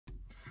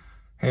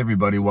Hey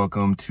everybody,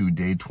 welcome to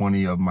day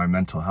 20 of my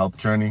mental health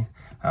journey.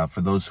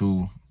 For those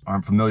who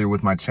aren't familiar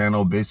with my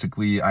channel,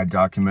 basically I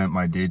document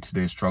my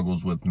day-to-day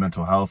struggles with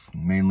mental health,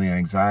 mainly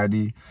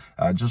anxiety,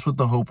 just with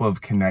the hope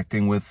of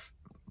connecting with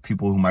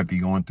people who might be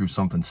going through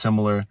something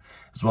similar,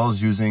 as well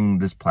as using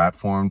this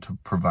platform to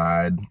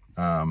provide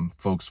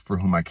folks for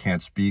whom I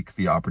can't speak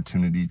the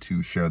opportunity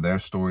to share their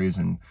stories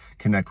and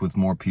connect with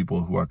more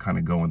people who are kind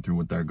of going through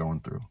what they're going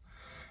through.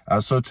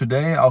 So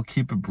today I'll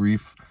keep it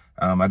brief.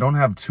 I don't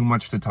have too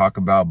much to talk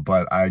about,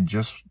 but I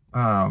just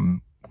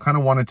kind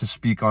of wanted to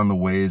speak on the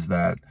ways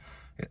that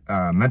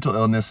mental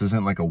illness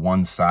isn't like a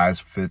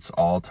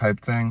one-size-fits-all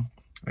type thing.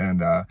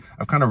 And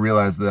I've kind of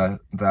realized that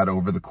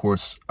over the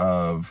course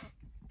of,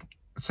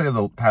 say,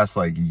 the past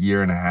like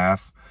year and a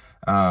half,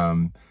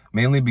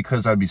 mainly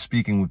because I'd be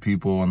speaking with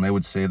people and they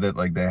would say that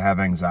like they have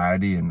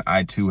anxiety and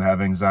I too have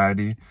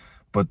anxiety.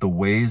 But the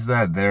ways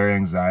that their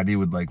anxiety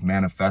would like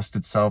manifest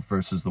itself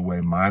versus the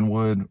way mine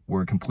would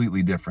were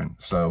completely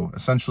different. So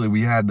essentially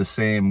we had the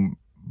same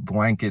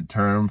blanket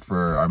term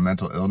for our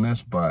mental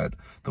illness, but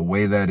the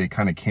way that it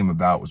kind of came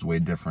about was way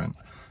different.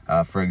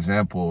 For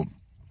example,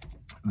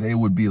 they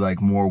would be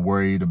like more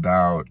worried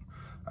about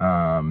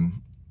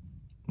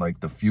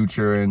like the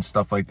future and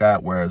stuff like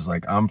that. Whereas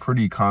like I'm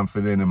pretty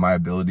confident in my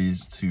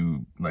abilities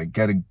to like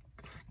get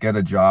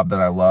a job that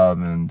I love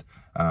and,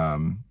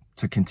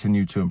 to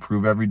continue to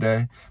improve every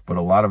day. But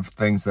a lot of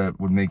things that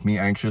would make me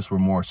anxious were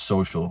more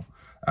social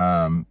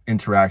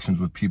interactions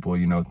with people,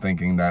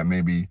 thinking that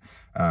maybe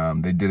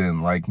they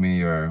didn't like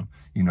me or,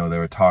 they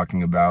were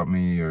talking about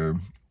me or,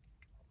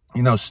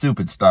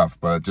 stupid stuff.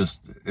 But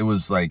just, it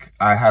was like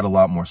I had a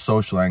lot more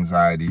social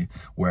anxiety,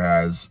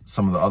 whereas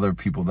some of the other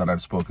people that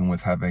I've spoken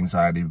with have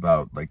anxiety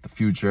about like the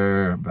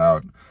future,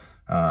 about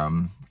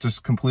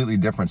just completely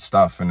different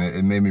stuff. And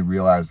it made me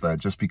realize that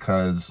just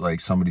because like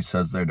somebody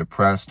says they're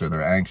depressed or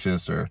they're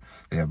anxious or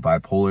they have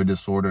bipolar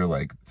disorder,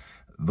 like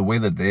the way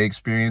that they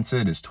experience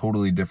it is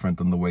totally different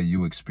than the way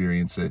you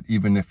experience it,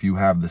 even if you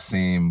have the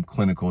same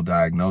clinical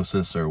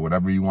diagnosis or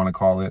whatever you want to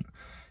call it.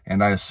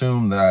 And I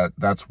assume that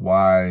that's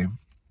why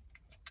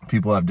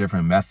people have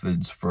different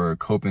methods for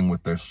coping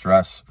with their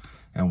stress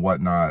and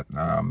whatnot,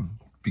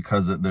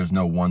 because there's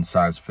no one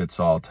size fits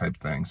all type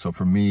thing. So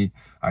for me,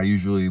 I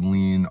usually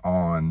lean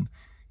on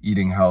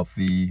eating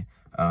healthy,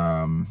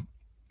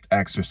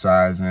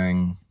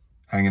 exercising,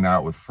 hanging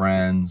out with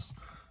friends,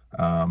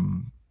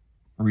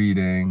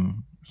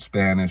 reading,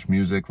 Spanish,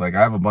 music. Like I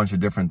have a bunch of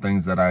different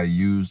things that I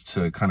use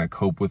to kind of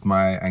cope with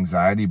my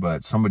anxiety,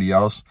 but somebody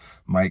else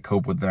might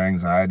cope with their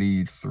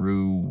anxiety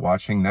through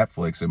watching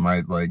Netflix. It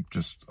might like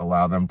just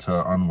allow them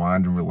to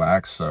unwind and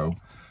relax. So,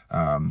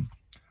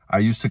 I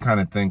used to kind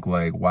of think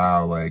like,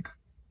 wow, like,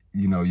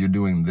 you're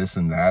doing this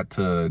and that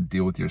to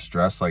deal with your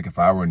stress. Like if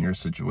I were in your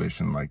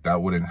situation, like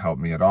that wouldn't help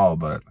me at all.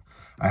 But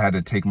I had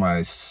to take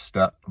a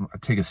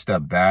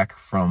step back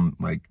from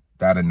like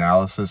that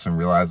analysis and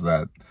realize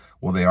that,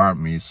 well, they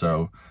aren't me.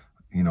 So,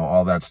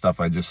 all that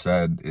stuff I just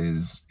said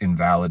is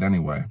invalid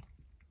anyway.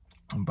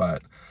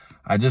 But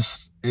it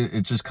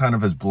just kind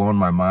of has blown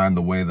my mind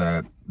the way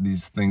that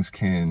these things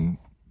can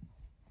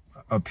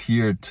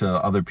appear to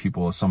other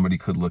people as somebody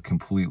could look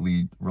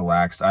completely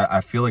relaxed.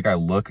 I feel like I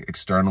look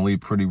externally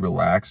pretty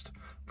relaxed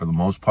for the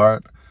most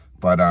part,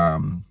 but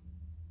a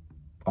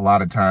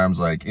lot of times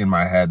like in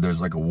my head there's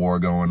like a war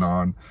going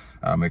on.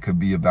 It could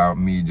be about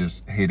me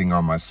just hating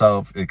on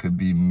myself. It could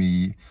be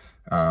me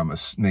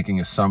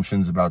making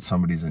assumptions about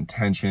somebody's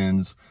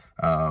intentions,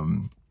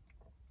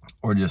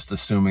 or just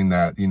assuming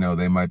that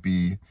they might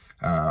be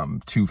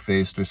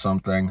two-faced or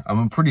something. I'm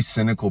a pretty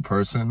cynical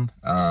person,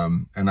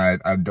 and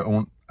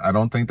I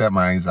don't think that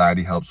my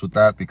anxiety helps with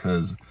that,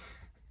 because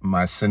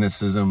my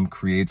cynicism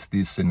creates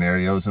these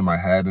scenarios in my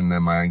head and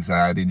then my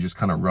anxiety just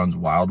kind of runs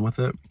wild with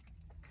it.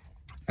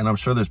 And I'm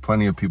sure there's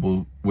plenty of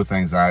people with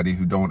anxiety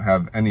who don't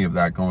have any of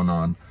that going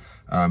on.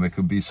 It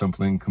could be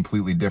something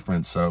completely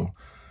different. So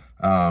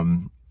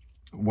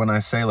when I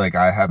say like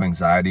I have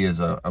anxiety as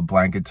a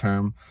blanket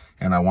term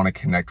and I want to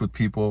connect with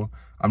people,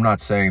 I'm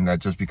not saying that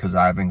just because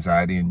I have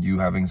anxiety and you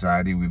have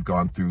anxiety, we've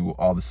gone through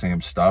all the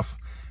same stuff.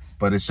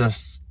 But it's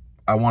just,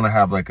 I want to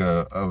have like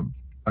an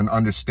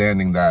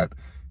understanding that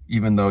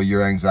even though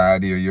your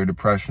anxiety or your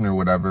depression or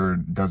whatever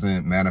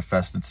doesn't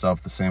manifest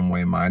itself the same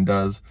way mine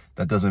does,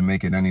 that doesn't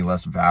make it any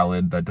less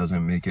valid. That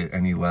doesn't make it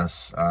any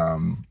less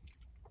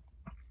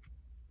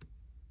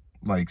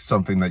like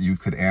something that you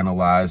could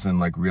analyze and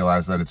like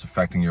realize that it's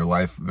affecting your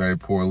life very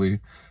poorly.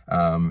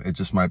 It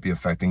just might be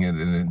affecting it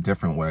in a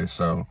different way.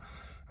 So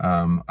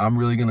I'm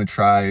really going to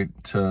try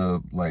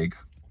to like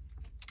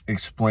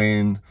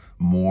explain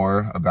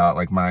more about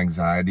like my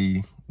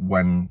anxiety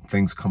when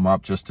things come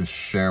up, just to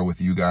share with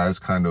you guys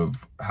kind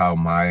of how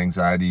my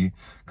anxiety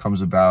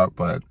comes about.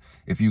 But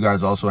if you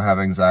guys also have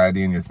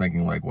anxiety and you're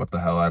thinking like, what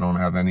the hell, I don't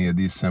have any of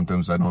these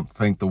symptoms, I don't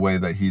think the way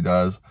that he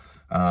does,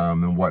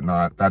 and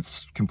whatnot,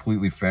 that's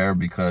completely fair,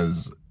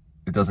 because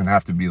it doesn't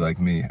have to be like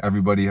me.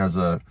 Everybody has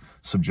a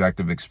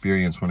subjective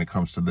experience when it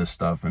comes to this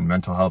stuff, and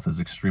mental health is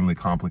extremely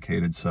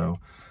complicated. So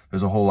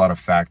there's a whole lot of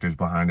factors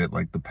behind it,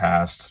 like the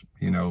past,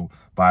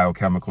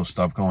 biochemical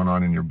stuff going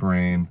on in your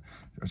brain.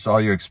 It's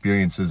all your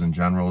experiences in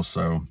general.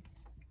 So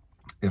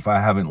if I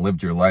haven't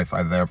lived your life,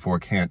 I therefore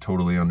can't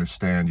totally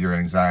understand your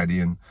anxiety,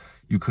 and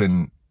you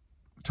couldn't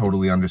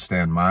totally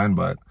understand mine.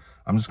 But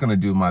I'm just going to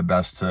do my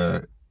best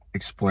to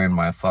explain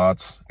my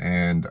thoughts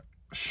and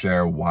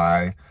share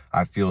why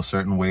I feel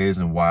certain ways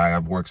and why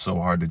I've worked so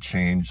hard to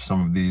change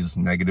some of these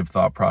negative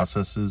thought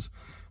processes,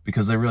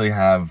 because they really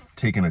have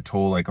taken a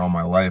toll on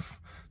my life.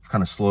 It's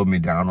kind of slowed me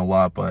down a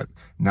lot. But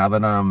now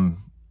that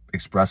I'm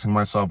expressing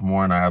myself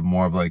more and I have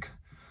more of a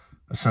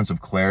sense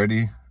of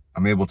clarity,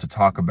 I'm able to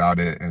talk about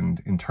it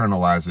and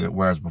internalize it.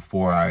 Whereas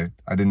before I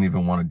didn't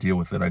even want to deal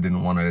with it. I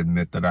didn't want to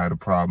admit that I had a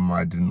problem.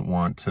 I didn't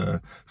want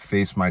to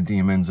face my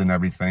demons and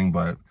everything.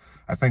 But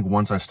I think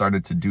once I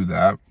started to do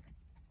that,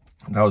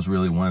 that was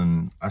really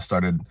when I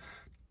started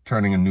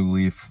turning a new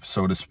leaf,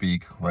 so to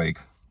speak.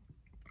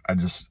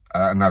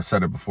 And I've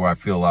said it before, I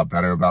feel a lot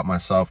better about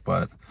myself,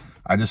 but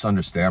I just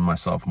understand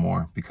myself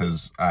more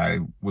because I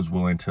was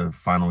willing to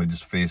finally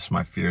just face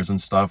my fears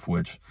and stuff,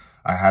 which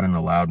I hadn't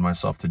allowed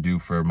myself to do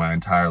for my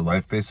entire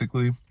life,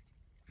 basically.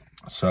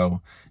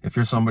 So if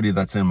you're somebody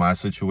that's in my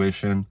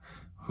situation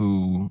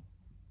who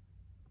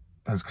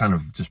has kind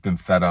of just been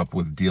fed up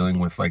with dealing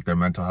with their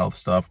mental health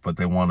stuff, but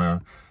they want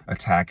to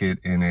attack it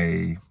in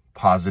a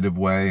positive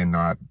way and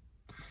not,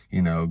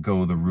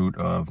 go the route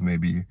of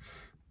maybe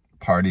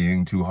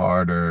partying too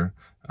hard or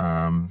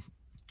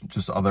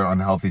just other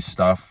unhealthy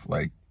stuff,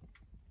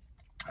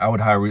 I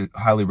would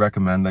highly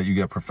recommend that you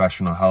get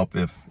professional help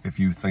if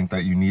you think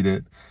that you need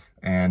it.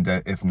 And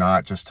if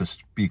not, just to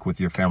speak with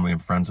your family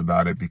and friends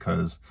about it,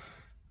 because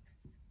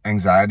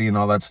anxiety and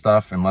all that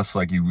stuff, unless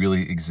you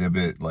really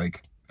exhibit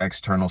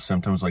external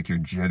symptoms you're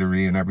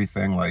jittery and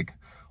everything,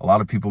 a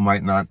lot of people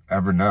might not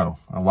ever know.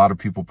 A lot of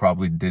people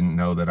probably didn't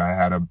know that I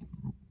had a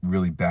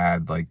really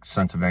bad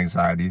sense of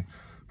anxiety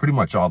pretty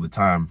much all the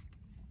time.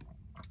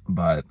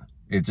 But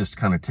it just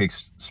kind of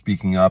takes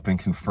speaking up and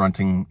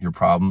confronting your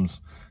problems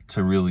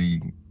to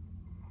really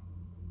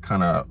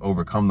kind of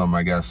overcome them,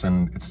 I guess.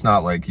 And it's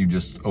not you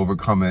just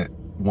overcome it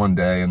one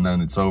day and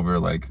then it's over.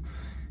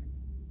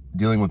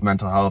 Dealing with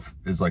mental health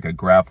is a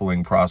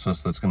grappling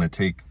process that's going to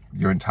take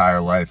your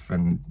entire life,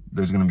 and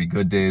there's going to be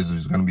good days,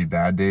 there's going to be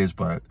bad days,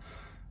 but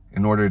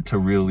in order to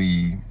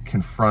really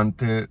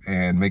confront it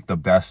and make the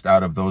best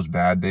out of those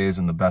bad days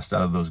and the best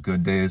out of those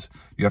good days,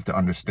 you have to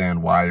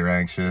understand why you're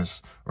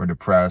anxious or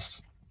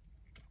depressed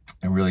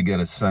and really get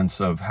a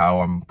sense of how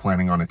I'm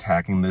planning on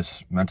attacking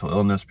this mental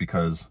illness,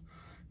 because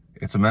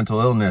it's a mental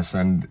illness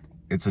and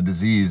it's a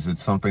disease.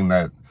 It's something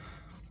that,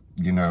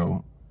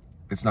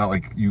 it's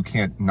not you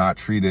can't not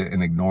treat it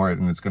and ignore it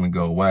and it's going to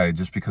go away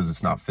just because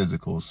it's not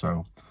physical.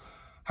 So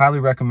highly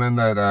recommend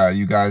that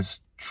you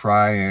guys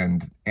try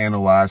and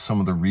analyze some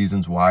of the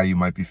reasons why you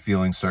might be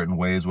feeling certain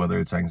ways, whether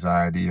it's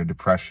anxiety or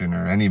depression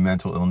or any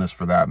mental illness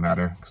for that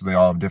matter, because they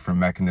all have different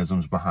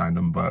mechanisms behind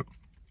them. But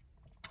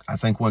I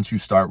think once you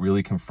start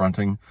really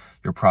confronting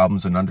your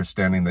problems and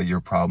understanding that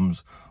your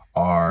problems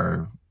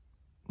are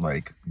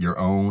your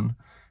own,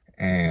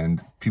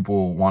 and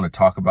people want to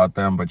talk about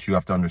them, but you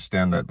have to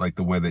understand that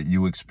the way that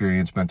you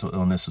experience mental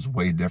illness is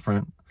way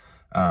different.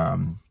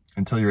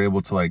 Until you're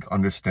able to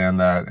understand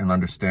that and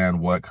understand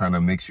what kind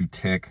of makes you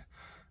tick,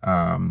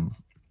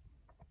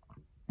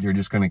 you're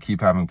just going to keep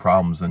having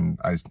problems. And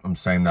I'm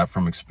saying that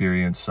from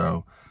experience.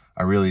 So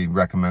I really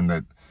recommend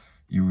that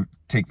you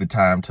take the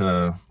time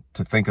to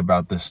think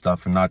about this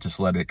stuff and not just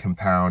let it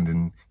compound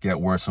and get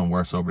worse and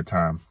worse over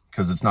time,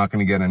 because it's not going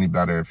to get any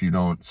better if you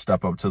don't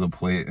step up to the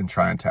plate and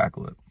try and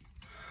tackle it.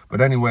 But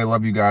anyway,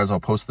 love you guys.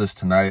 I'll post this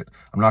tonight.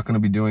 I'm not going to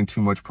be doing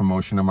too much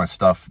promotion of my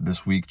stuff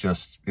this week,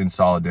 just in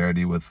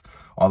solidarity with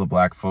all the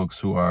Black folks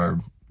who are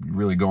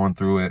really going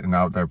through it and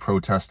out there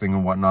protesting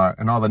and whatnot,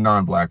 and all the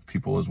non-Black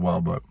people as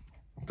well. But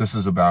this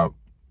is about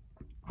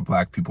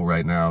Black people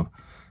right now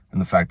and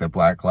the fact that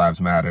Black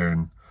lives matter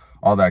and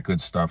all that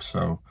good stuff.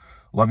 So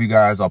love you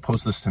guys. I'll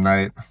post this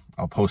tonight.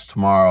 I'll post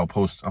tomorrow.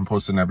 I'm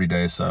posting every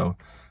day. So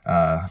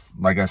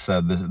like I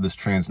said, this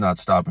train's not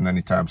stopping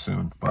anytime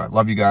soon. But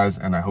love you guys,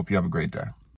 and I hope you have a great day.